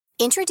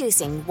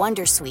Introducing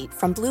Wondersuite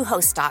from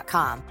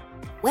Bluehost.com.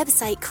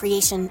 Website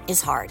creation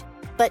is hard,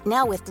 but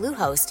now with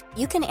Bluehost,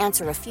 you can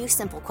answer a few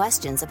simple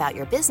questions about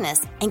your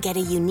business and get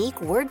a unique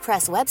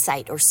WordPress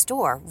website or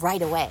store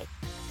right away.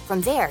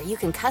 From there, you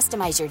can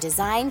customize your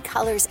design,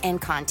 colors,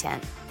 and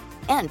content.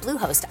 And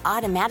Bluehost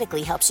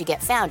automatically helps you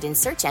get found in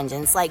search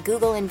engines like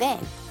Google and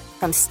Bing.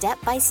 From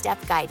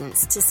step-by-step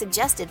guidance to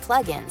suggested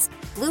plugins,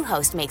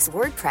 Bluehost makes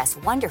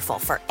WordPress wonderful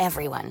for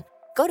everyone.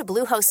 Go to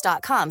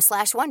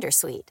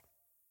bluehost.com/wondersuite.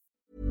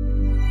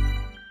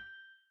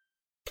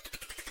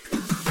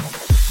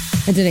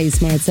 And today's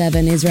Smart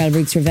 7, Israel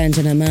wreaks revenge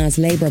on Hamas,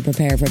 Labour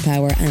prepare for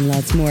power and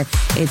lots more.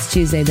 It's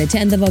Tuesday the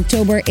 10th of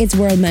October, it's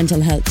World Mental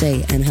Health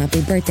Day, and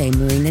happy birthday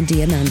Marina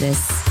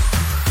Diamandis.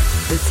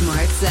 The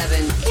Smart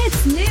 7,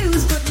 it's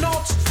news but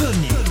not the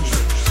news.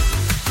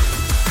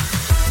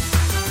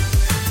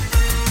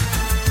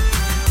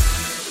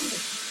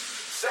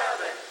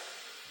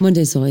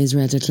 Monday saw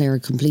Israel declare a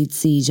complete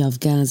siege of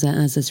Gaza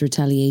as its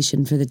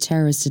retaliation for the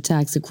terrorist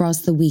attacks across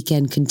the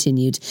weekend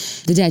continued.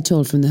 The death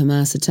toll from the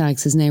Hamas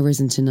attacks has now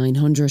risen to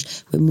 900,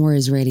 with more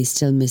Israelis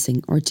still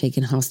missing or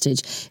taken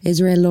hostage.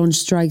 Israel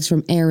launched strikes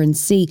from air and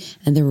sea,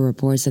 and there were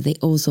reports that they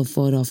also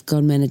fought off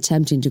gunmen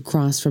attempting to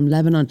cross from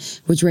Lebanon,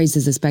 which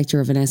raises the spectre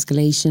of an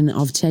escalation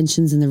of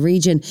tensions in the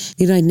region.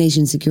 The United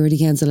Nations Security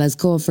Council has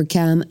called for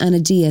calm and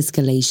a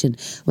de-escalation,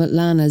 with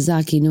Lana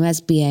Zaki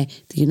Nouesbia,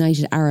 the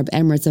United Arab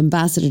Emirates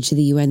ambassador to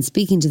the UN,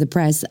 speaking to the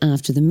press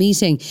after the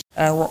meeting.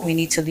 What we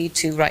need to lead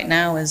to right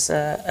now is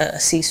a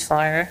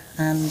ceasefire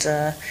and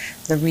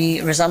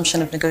the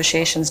resumption of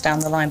negotiations down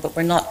the line, but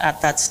we're not at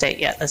that state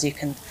yet, as you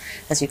can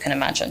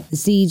imagine. The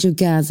siege of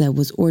Gaza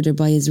was ordered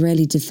by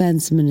Israeli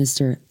Defence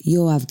Minister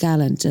Yoav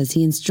Gallant as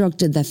he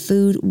instructed that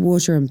food,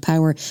 water and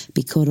power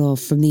be cut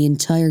off from the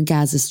entire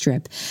Gaza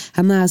Strip.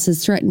 Hamas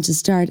has threatened to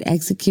start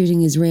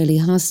executing Israeli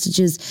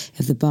hostages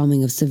if the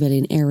bombing of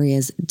civilian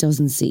areas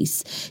doesn't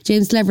cease.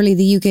 James Cleverly,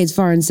 the UK's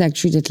Foreign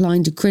Secretary,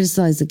 declined to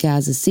criticise the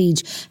Gaza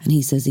siege, and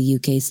he says the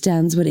UK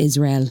stands with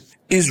Israel.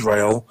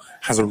 Israel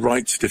has a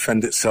right to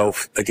defend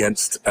itself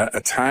against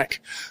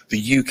attack. The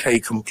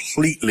UK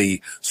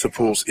completely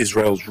supports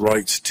Israel's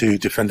right to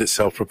defend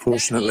itself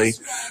proportionately.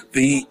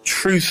 The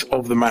truth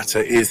of the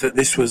matter is that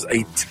this was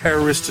a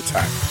terrorist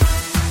attack.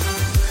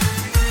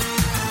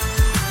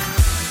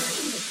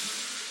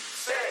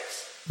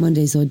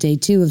 Monday saw day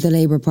 2 of the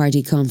Labour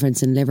Party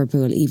conference in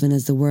Liverpool, even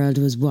as the world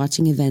was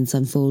watching events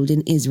unfold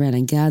in Israel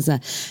and Gaza.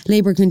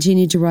 Labour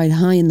continued to ride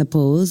high in the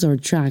polls or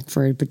track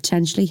for a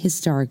potentially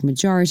historic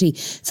majority.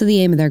 So the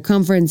aim of their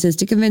conference is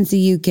to convince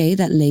the UK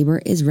that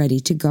Labour is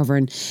ready to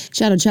govern.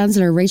 Shadow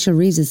Chancellor Rachel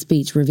Reeves'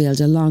 speech revealed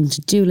a long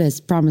to-do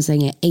list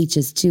promising a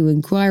HS2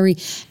 inquiry,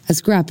 a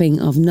scrapping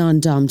of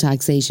non-dom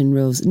taxation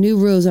rules, new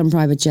rules on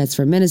private jets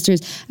for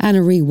ministers and a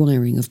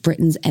rewiring of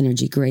Britain's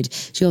energy grid.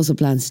 She also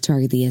plans to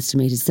target the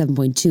estimated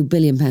 £7.2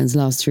 billion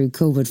lost through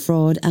COVID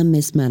fraud and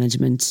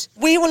mismanagement.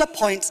 We will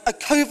appoint a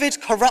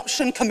COVID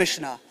corruption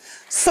commissioner,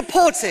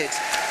 supported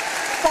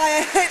by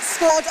a hit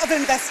squad of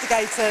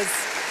investigators,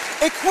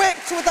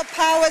 equipped with the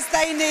powers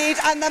they need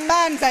and the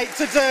mandate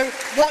to do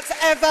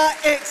whatever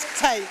it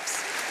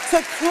takes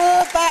to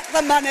claw back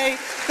the money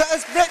that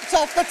has ripped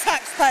off the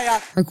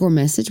taxpayer. Her core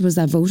message was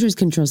that voters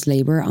can trust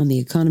Labour on the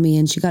economy,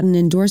 and she got an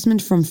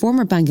endorsement from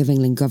former Bank of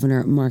England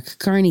Governor Mark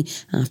Carney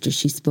after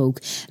she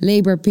spoke.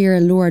 Labour peer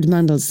Lord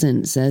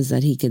Mandelson says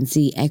that he can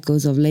see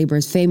echoes of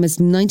Labour's famous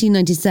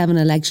 1997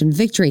 election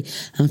victory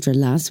after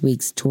last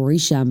week's Tory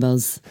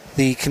shambles.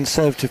 The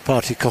Conservative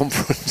Party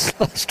conference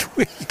last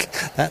week,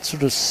 that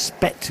sort of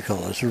spectacle,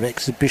 that sort of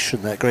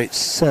exhibition, that great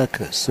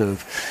circus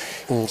of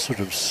all sort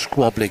of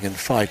squabbling and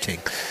fighting,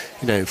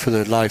 for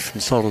the life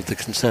and soul of the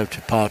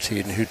Conservative Party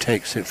and who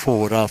takes it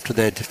forward after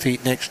their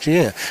defeat next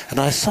year. And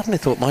I suddenly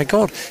thought, my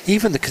God,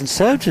 even the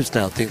Conservatives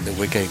now think that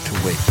we're going to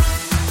win.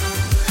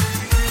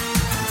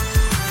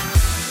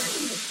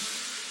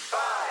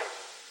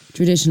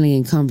 Traditionally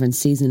in conference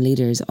season,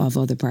 leaders of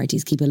other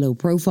parties keep a low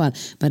profile,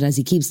 but as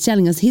he keeps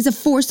telling us, he's a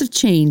force of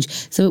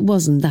change, so it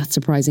wasn't that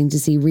surprising to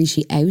see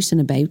Rishi out and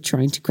about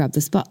trying to grab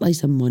the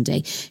spotlight on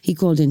Monday. He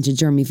called into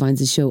Jeremy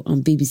Vines' show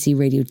on BBC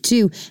Radio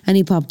 2, and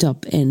he popped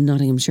up in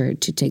Nottinghamshire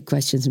to take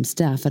questions from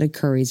staff at a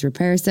Curry's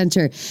repair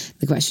centre.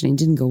 The questioning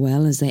didn't go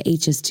well as the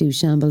HS2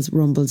 shambles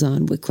rumbles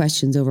on, with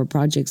questions over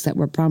projects that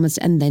were promised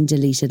and then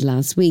deleted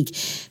last week.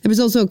 There was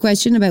also a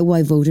question about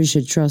why voters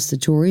should trust the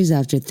Tories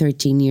after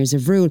 13 years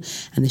of rule,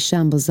 and the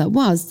shambles that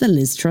was the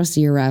Liz Truss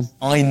era.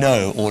 I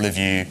know all of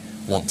you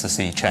want to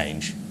see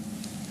change,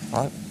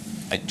 right?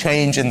 A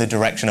change in the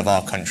direction of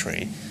our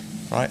country,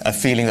 right? A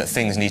feeling that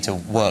things need to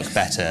work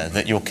better,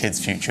 that your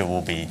kids' future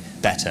will be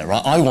better,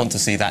 right? I want to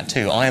see that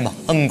too. I am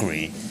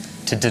hungry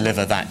to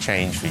deliver that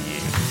change for you.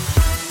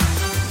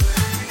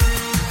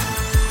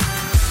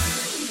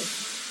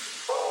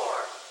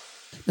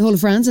 The whole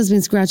of France has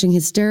been scratching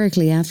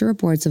hysterically after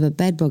reports of a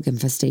bedbug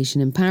infestation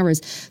in Paris.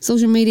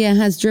 Social media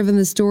has driven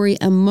the story,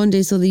 and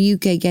Monday saw the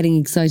UK getting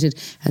excited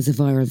as a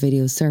viral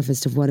video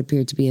surfaced of what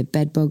appeared to be a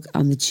bedbug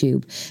on the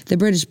tube. The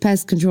British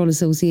Pest Control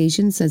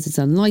Association says it's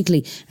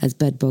unlikely, as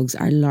bedbugs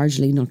are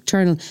largely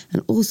nocturnal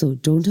and also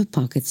don't have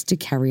pockets to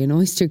carry an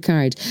Oyster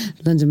card.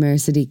 London Mayor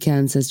Sadiq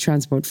Khan says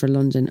Transport for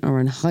London are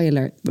on high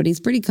alert, but he's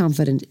pretty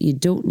confident you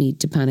don't need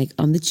to panic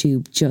on the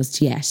tube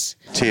just yet.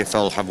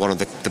 TfL have one of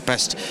the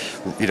best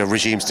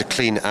regimes to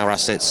clean our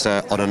assets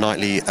on a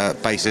nightly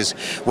basis.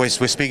 We're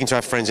speaking to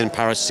our friends in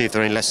Paris to see if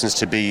there are any lessons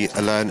to be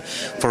learned.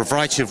 For a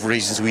variety of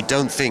reasons, we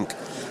don't think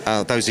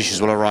those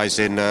issues will arise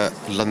in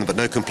London, but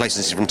no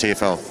complacency from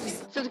TfL.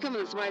 So to come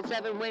on the Smart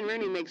 7, Wayne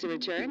Rooney makes a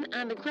return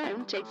and the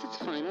Crown takes its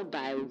final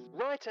bow.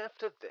 Right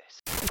after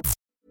this.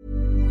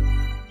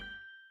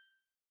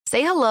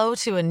 Say hello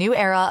to a new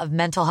era of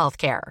mental health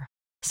care.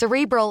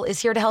 Cerebral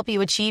is here to help you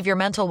achieve your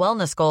mental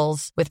wellness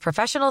goals with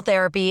professional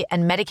therapy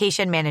and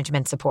medication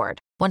management support.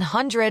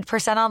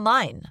 100%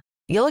 online.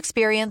 You'll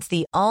experience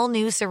the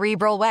all-new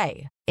Cerebral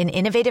Way, an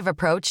innovative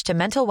approach to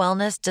mental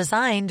wellness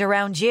designed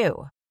around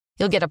you.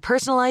 You'll get a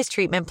personalized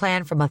treatment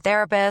plan from a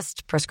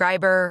therapist,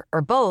 prescriber,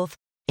 or both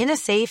in a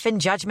safe and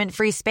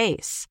judgment-free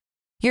space.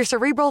 Your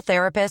Cerebral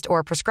therapist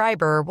or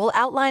prescriber will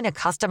outline a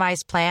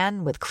customized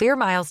plan with clear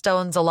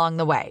milestones along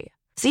the way,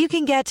 so you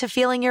can get to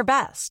feeling your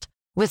best.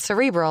 With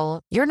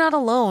Cerebral, you're not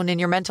alone in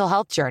your mental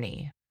health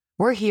journey.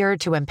 We're here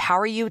to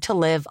empower you to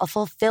live a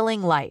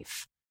fulfilling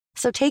life.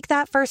 So take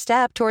that first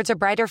step towards a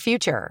brighter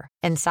future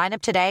and sign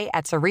up today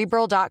at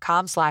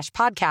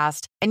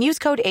Cerebral.com/podcast and use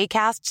code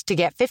ACAST to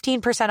get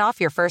 15% off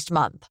your first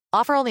month.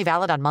 Offer only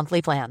valid on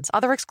monthly plans.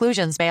 Other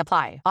exclusions may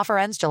apply. Offer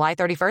ends July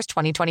 31st,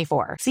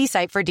 2024. See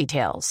site for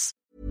details.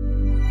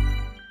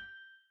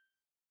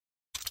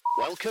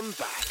 Welcome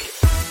back.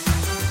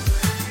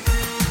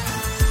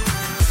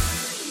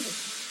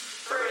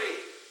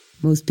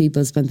 Most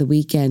people spent the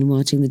weekend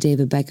watching the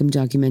David Beckham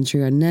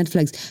documentary on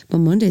Netflix, but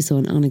Monday saw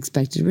an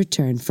unexpected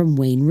return from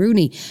Wayne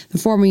Rooney. The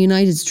former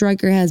United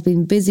striker has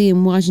been busy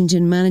in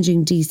Washington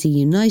managing DC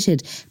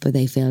United, but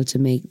they failed to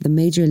make the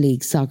Major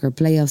League Soccer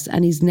playoffs,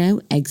 and he's now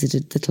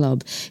exited the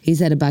club. He's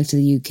headed back to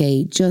the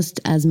UK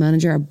just as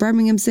manager of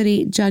Birmingham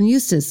City, John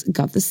Eustace,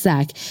 got the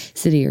sack.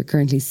 City are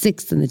currently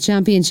 6th in the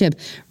Championship.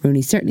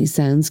 Rooney certainly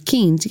sounds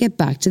keen to get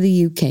back to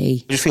the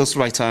UK. It feels the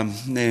right time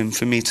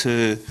for me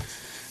to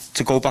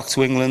go back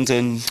to England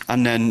and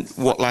then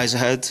what lies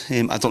ahead.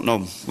 I don't know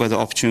whether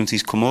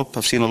opportunities come up.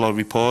 I've seen a lot of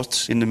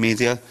reports in the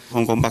media.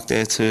 I'm going back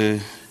there to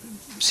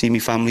see my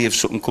family. If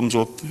something comes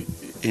up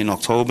in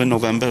October,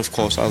 November, of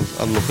course I'll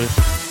look at it.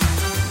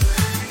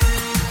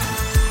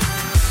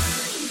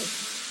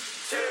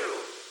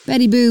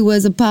 Betty Boo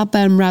was a pop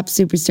and rap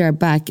superstar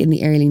back in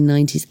the early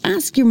 90s.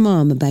 Ask your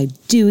mom about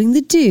Doing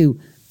the Do.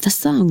 The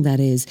song,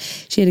 that is.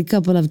 She had a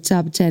couple of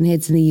top 10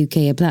 hits in the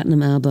UK, a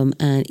platinum album,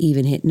 and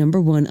even hit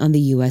 #1 on the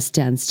US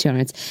dance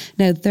charts.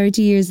 Now,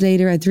 30 years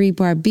later, a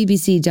 3-part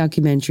BBC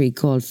documentary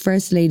called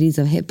First Ladies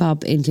of Hip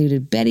Hop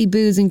included Betty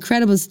Boo's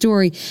incredible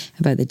story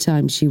about the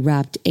time she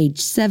rapped age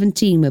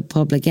 17 with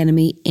Public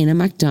Enemy in a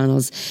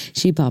McDonald's.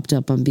 She popped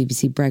up on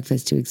BBC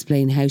Breakfast to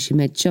explain how she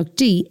met Chuck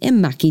D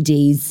in Mackie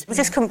D's. We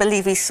just couldn't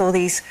believe we saw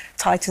these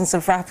titans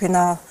of rap in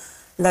our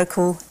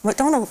local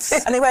McDonald's.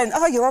 And they went,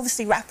 "Oh, you're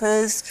obviously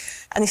rappers."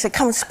 And he said,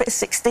 "Come and spit a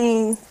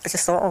 16. I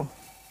just thought, "Oh,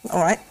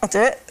 all right, I'll do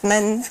it." And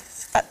then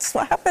that's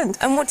what happened.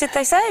 And what did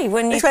they say?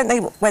 They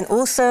went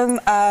awesome.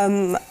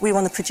 We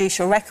want to produce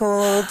your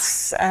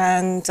records.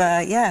 And,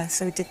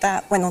 so we did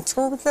that. Went on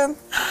tour with them.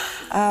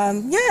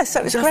 So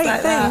it was a great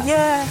thing. That.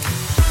 Yeah.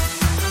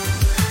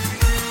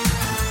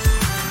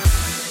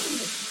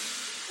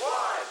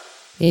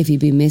 If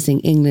you've been missing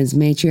England's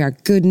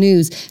matriarch, good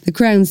news. The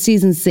Crown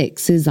Season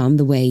 6 is on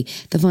the way.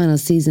 The final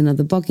season of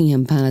the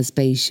Buckingham Palace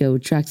Space Show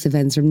tracks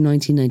events from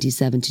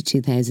 1997 to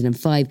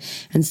 2005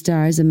 and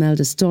stars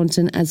Imelda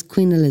Staunton as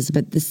Queen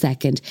Elizabeth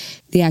II.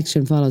 The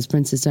action follows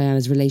Princess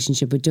Diana's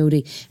relationship with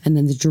Dodi and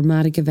then the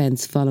dramatic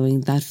events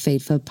following that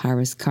fateful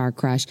Paris car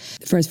crash.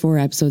 The first 4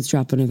 episodes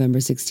drop on November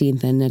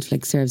 16th and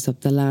Netflix serves up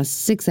the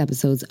last 6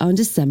 episodes on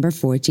December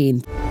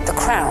 14th. The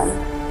crown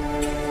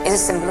is a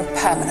symbol of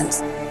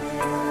permanence.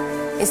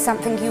 Is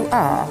something you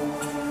are,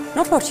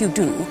 not what you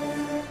do.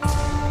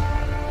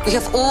 We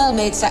have all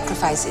made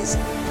sacrifices.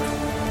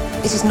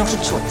 It is not a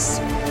choice.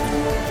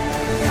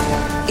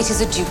 It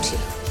is a duty.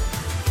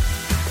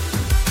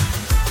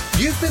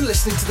 You've been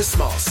listening to The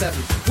Smart 7.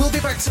 We'll be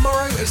back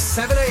tomorrow at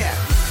 7 a.m.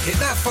 Hit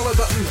that follow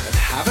button and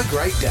have a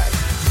great day.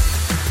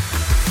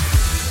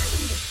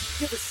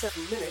 Give us 7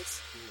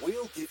 minutes,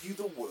 we'll give you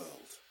the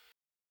world.